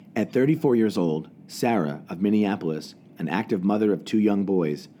At 34 years old, Sarah of Minneapolis, an active mother of 2 young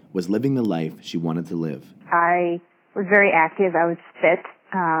boys, was living the life she wanted to live. I was very active. I was fit.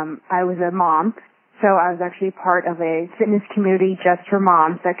 I was a mom, so I was actually part of a fitness community just for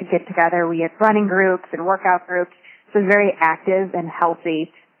moms that could get together. We had running groups and workout groups, so I was very active and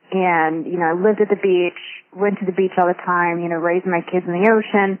healthy. And, I lived at the beach, went to the beach all the time, raised my kids in the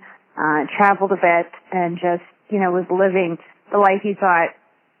ocean, traveled a bit, and just, was living the life you thought,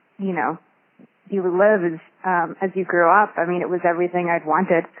 you would live as you grew up. I mean, it was everything I'd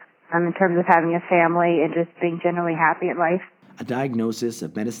wanted in terms of having a family and just being generally happy in life. A diagnosis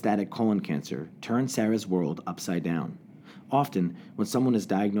of metastatic colon cancer turned Sarah's world upside down. Often, when someone is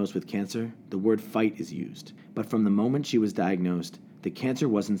diagnosed with cancer, the word fight is used. But from the moment she was diagnosed, the cancer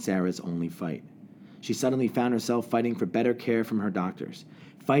wasn't Sarah's only fight. She suddenly found herself fighting for better care from her doctors,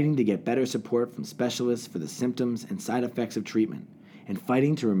 fighting to get better support from specialists for the symptoms and side effects of treatment, and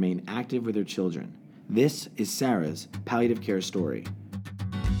fighting to remain active with her children. This is Sarah's palliative care story.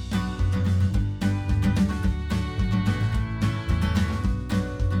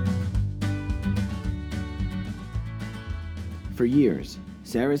 For years,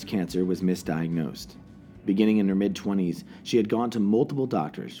 Sarah's cancer was misdiagnosed. Beginning in her mid-20s, she had gone to multiple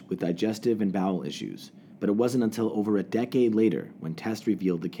doctors with digestive and bowel issues, but it wasn't until over a decade later when tests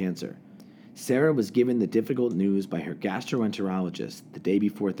revealed the cancer. Sarah was given the difficult news by her gastroenterologist the day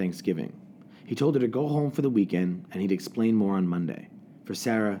before Thanksgiving. He told her to go home for the weekend and he'd explain more on Monday. For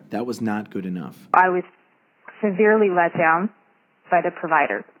Sarah, that was not good enough. I was severely let down by the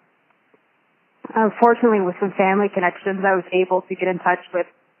provider. Fortunately, with some family connections, I was able to get in touch with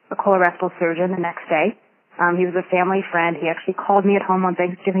a colorectal surgeon the next day. He was a family friend. He actually called me at home on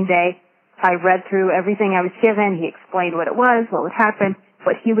Thanksgiving Day. I read through everything I was given. He explained what it was, what would happen,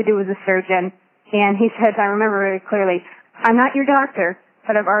 what he would do as a surgeon. And he said, I remember very clearly, I'm not your doctor,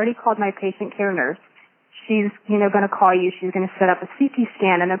 but I've already called my patient care nurse. She's, going to call you. She's going to set up a CT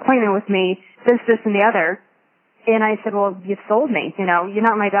scan, an appointment with me, this, and the other. And I said, well, you sold me. You're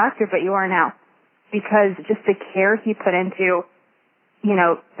not my doctor, but you are now. Because just the care he put into,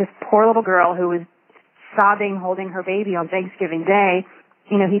 this poor little girl who was sobbing, holding her baby on Thanksgiving Day,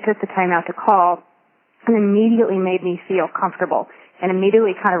 he took the time out to call and immediately made me feel comfortable and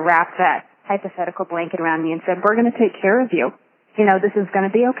immediately kind of wrapped that hypothetical blanket around me and said, we're going to take care of you. This is going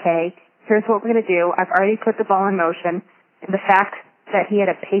to be okay. Here's what we're going to do. I've already put the ball in motion. And the fact that he had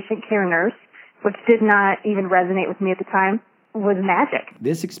a patient care nurse, which did not even resonate with me at the time, was magic.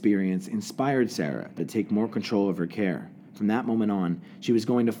 This experience inspired Sarah to take more control of her care. From that moment on, she was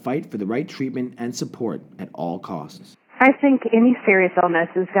going to fight for the right treatment and support at all costs. I think any serious illness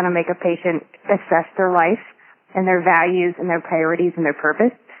is going to make a patient assess their life and their values and their priorities and their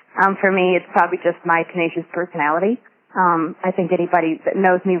purpose. For me, it's probably just my tenacious personality. I think anybody that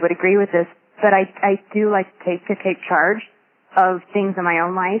knows me would agree with this, but I do like to take charge of things in my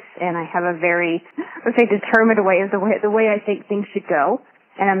own life, and I have a very, determined way of the way I think things should go,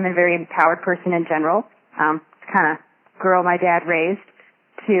 and I'm a very empowered person in general. Kind of girl my dad raised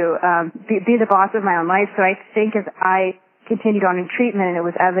to be the boss of my own life. So I think as I continued on in treatment, and it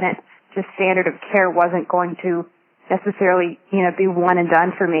was evident just standard of care wasn't going to necessarily, be one and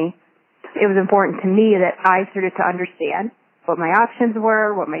done for me. It was important to me that I started to understand what my options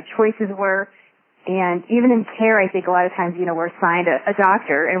were, what my choices were. And even in care, I think a lot of times, we're assigned a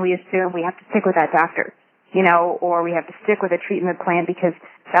doctor and we assume we have to stick with that doctor, or we have to stick with a treatment plan because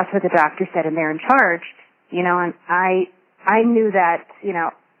that's what the doctor said and they're in charge, and I knew that,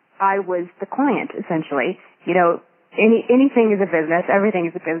 I was the client essentially. Anything is a business, everything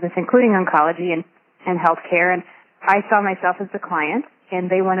is a business, including oncology and healthcare. And I saw myself as the client and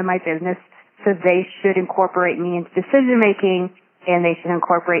they wanted my business, so they should incorporate me into decision making, and they should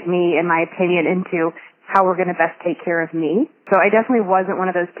incorporate me, in my opinion, into how we're going to best take care of me. So I definitely wasn't one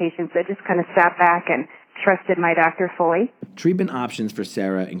of those patients that just kind of sat back and trusted my doctor fully. Treatment options for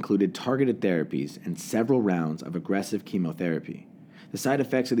Sarah included targeted therapies and several rounds of aggressive chemotherapy. The side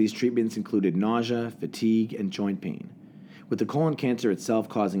effects of these treatments included nausea, fatigue, and joint pain. With the colon cancer itself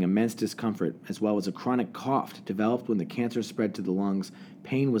causing immense discomfort, as well as a chronic cough developed when the cancer spread to the lungs,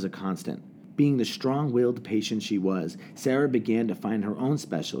 pain was a constant. Being the strong-willed patient she was, Sarah began to find her own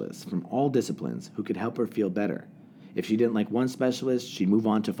specialists from all disciplines who could help her feel better. If she didn't like one specialist, she'd move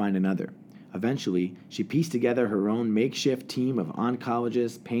on to find another. Eventually, she pieced together her own makeshift team of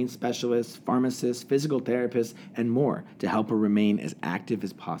oncologists, pain specialists, pharmacists, physical therapists, and more to help her remain as active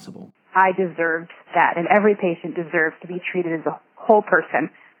as possible. I deserved that, and every patient deserves to be treated as a whole person,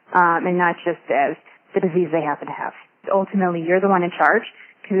 and not just as the disease they happen to have. Ultimately, you're the one in charge,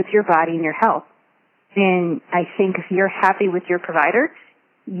 because it's your body and your health. And I think if you're happy with your provider,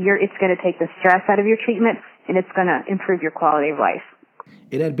 it's going to take the stress out of your treatment, and it's going to improve your quality of life.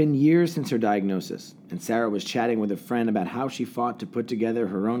 It had been years since her diagnosis, and Sarah was chatting with a friend about how she fought to put together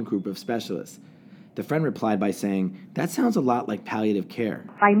her own group of specialists. The friend replied by saying, "That sounds a lot like palliative care."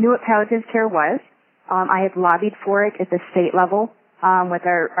 I knew what palliative care was. I had lobbied for it at the state level with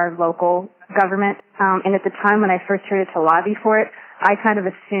our local government. And at the time when I first started to lobby for it, I kind of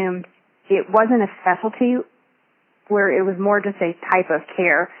assumed it wasn't a specialty, where it was more just a type of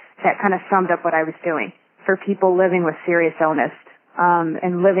care that kind of summed up what I was doing for people living with serious illness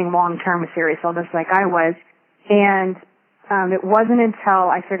and living long-term with serious illness like I was. And it wasn't until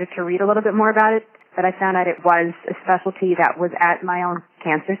I started to read a little bit more about it that I found out it was a specialty that was at my own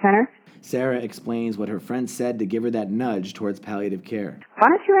cancer center. Sarah explains what her friend said to give her that nudge towards palliative care. Why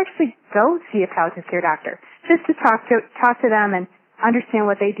don't you actually go see a palliative care doctor just to talk to them and understand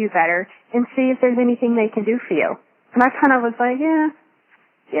what they do better and see if there's anything they can do for you. And I kind of was like,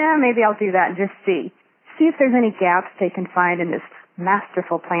 yeah, maybe I'll do that and just see if there's any gaps they can find in this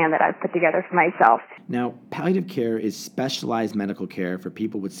masterful plan that I've put together for myself. Now, palliative care is specialized medical care for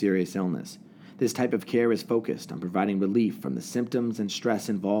people with serious illness. This type of care is focused on providing relief from the symptoms and stress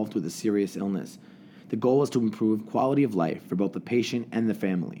involved with a serious illness. The goal is to improve quality of life for both the patient and the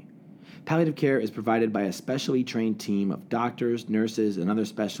family. Palliative care is provided by a specially trained team of doctors, nurses, and other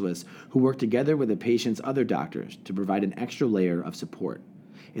specialists who work together with the patient's other doctors to provide an extra layer of support.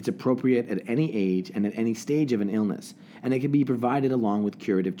 It's appropriate at any age and at any stage of an illness, and it can be provided along with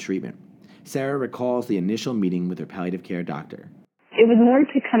curative treatment. Sarah recalls the initial meeting with her palliative care doctor. It was more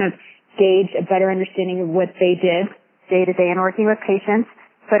to kind of gauge a better understanding of what they did day to day in working with patients,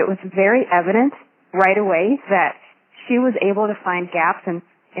 but it was very evident right away that she was able to find gaps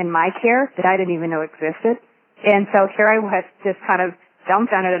in my care that I didn't even know existed. And so here I was just kind of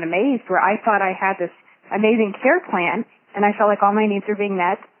dumbfounded and amazed, where I thought I had this amazing care plan and I felt like all my needs were being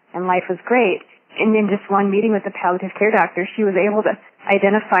met and life was great. And in just one meeting with the palliative care doctor, she was able to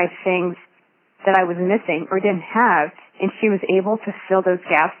identify things that I was missing or didn't have, and she was able to fill those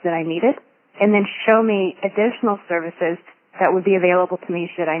gaps that I needed and then show me additional services that would be available to me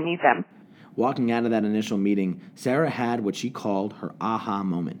should I need them. Walking out of that initial meeting, Sarah had what she called her aha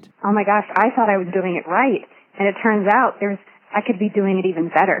moment. Oh my gosh, I thought I was doing it right, and it turns out I could be doing it even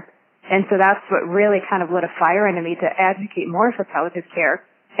better. And so that's what really kind of lit a fire into me to advocate more for palliative care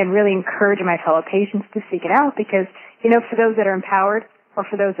and really encourage my fellow patients to seek it out, because, for those that are empowered or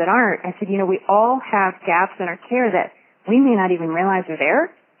for those that aren't, I said, we all have gaps in our care that we may not even realize are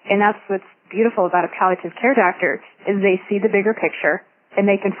there. And that's what's beautiful about a palliative care doctor, is they see the bigger picture and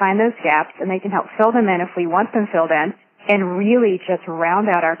they can find those gaps and they can help fill them in if we want them filled in, and really just round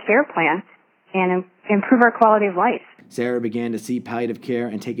out our care plan and improve our quality of life. Sarah began to see palliative care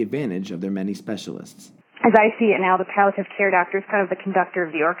and take advantage of their many specialists. As I see it now, the palliative care doctor is kind of the conductor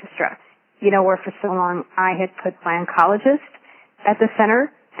of the orchestra. Where for so long I had put my oncologist at the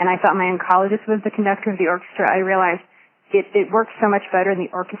center, and I thought my oncologist was the conductor of the orchestra. I realized it works so much better and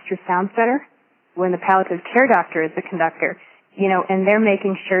the orchestra sounds better when the palliative care doctor is the conductor, and they're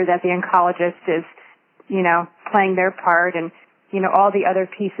making sure that the oncologist is, playing their part, and, all the other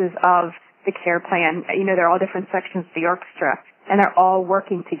pieces of the care plan. They're all different sections of the orchestra, and they're all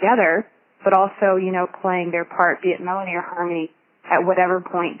working together, but also, playing their part, be it melody or harmony, at whatever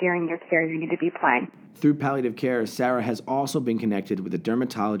point during your care you need to be playing. Through palliative care, Sarah has also been connected with a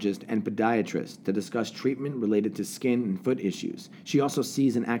dermatologist and podiatrist to discuss treatment related to skin and foot issues. She also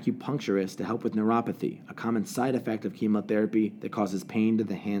sees an acupuncturist to help with neuropathy, a common side effect of chemotherapy that causes pain to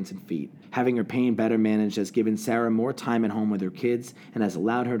the hands and feet. Having her pain better managed has given Sarah more time at home with her kids and has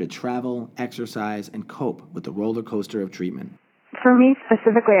allowed her to travel, exercise, and cope with the roller coaster of treatment. For me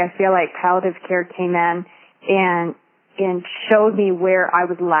specifically, I feel like palliative care came in and showed me where I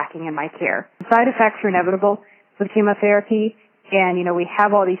was lacking in my care. Side effects are inevitable with chemotherapy, and, we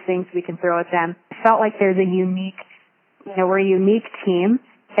have all these things we can throw at them. I felt like there's a unique, we're a unique team,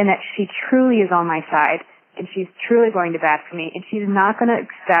 and that she truly is on my side, and she's truly going to bat for me, and she's not going to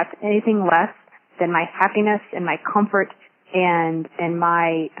accept anything less than my happiness and my comfort and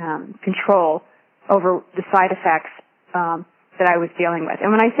my control over the side effects that I was dealing with. And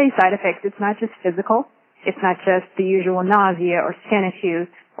when I say side effects, it's not just physical. It's not just the usual nausea or skin issues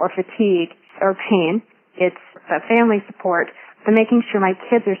or fatigue or pain. It's family support, but making sure my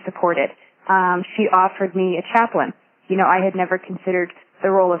kids are supported. She offered me a chaplain. I had never considered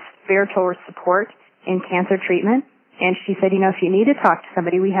the role of spiritual support in cancer treatment. And she said, if you need to talk to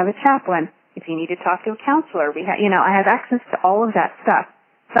somebody, we have a chaplain. If you need to talk to a counselor, I have access to all of that stuff.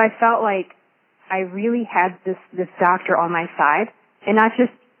 So I felt like I really had this doctor on my side, and not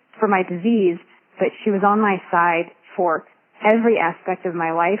just for my disease, but she was on my side for every aspect of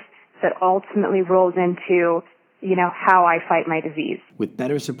my life that ultimately rolls into, how I fight my disease. With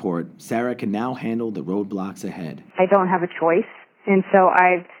better support, Sarah can now handle the roadblocks ahead. I don't have a choice, and so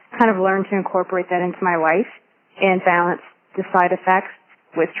I've kind of learned to incorporate that into my life and balance the side effects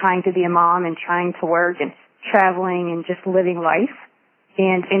with trying to be a mom and trying to work and traveling and just living life,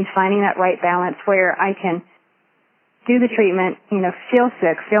 and in finding that right balance where I can do the treatment, feel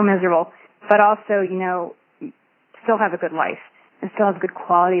sick, feel miserable, but also, still have a good life and still have a good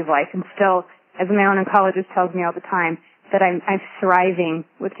quality of life, and still, as my own oncologist tells me all the time, that I'm thriving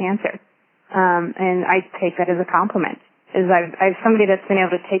with cancer. And I take that as a compliment. I've somebody that's been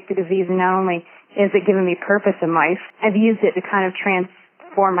able to take the disease, and not only is it given me purpose in life, I've used it to kind of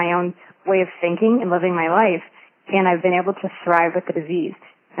transform my own way of thinking and living my life, and I've been able to thrive with the disease.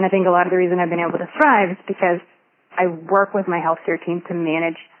 And I think a lot of the reason I've been able to thrive is because I work with my healthcare team to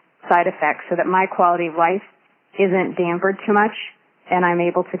manage side effects so that my quality of life isn't dampered too much, and I'm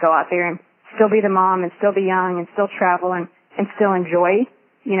able to go out there and still be the mom and still be young and still travel and still enjoy,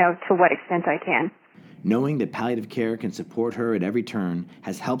 to what extent I can. Knowing that palliative care can support her at every turn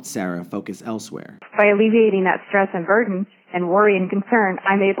has helped Sarah focus elsewhere. By alleviating that stress and burden and worry and concern,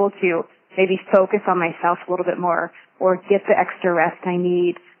 I'm able to maybe focus on myself a little bit more, or get the extra rest I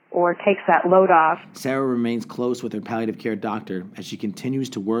need, or takes that load off. Sarah remains close with her palliative care doctor as she continues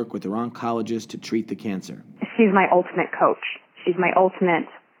to work with her oncologist to treat the cancer. She's my ultimate coach. She's my ultimate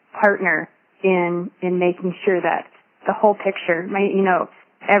partner in making sure that the whole picture,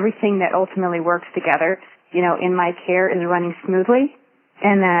 everything that ultimately works together, in my care is running smoothly,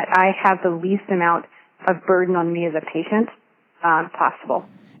 and that I have the least amount of burden on me as a patient possible.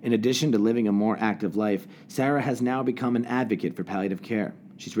 In addition to living a more active life, Sarah has now become an advocate for palliative care.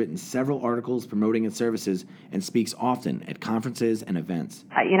 She's written several articles promoting its services and speaks often at conferences and events.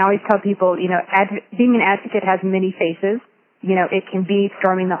 I always tell people, being an advocate has many faces. It can be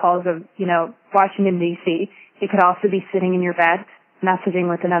storming the halls of, Washington, D.C. It could also be sitting in your bed, messaging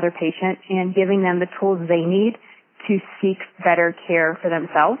with another patient and giving them the tools they need to seek better care for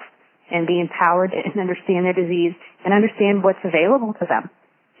themselves and be empowered and understand their disease and understand what's available to them,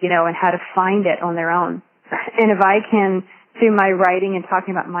 and how to find it on their own. And if I can, through my writing and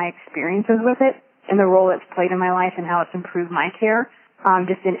talking about my experiences with it and the role it's played in my life and how it's improved my care,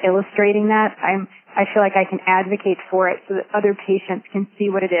 just in illustrating that, I feel like I can advocate for it so that other patients can see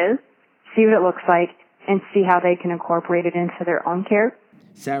what it is, see what it looks like, and see how they can incorporate it into their own care.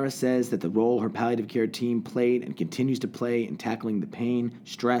 Sarah says that the role her palliative care team played and continues to play in tackling the pain,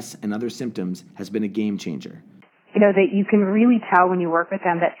 stress, and other symptoms has been a game changer. That you can really tell when you work with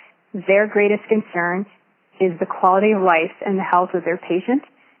them that their greatest concern is the quality of life and the health of their patient,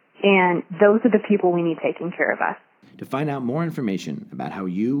 and those are the people we need taking care of us. To find out more information about how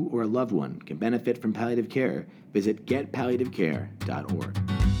you or a loved one can benefit from palliative care, visit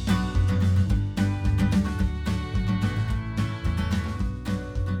getpalliativecare.org.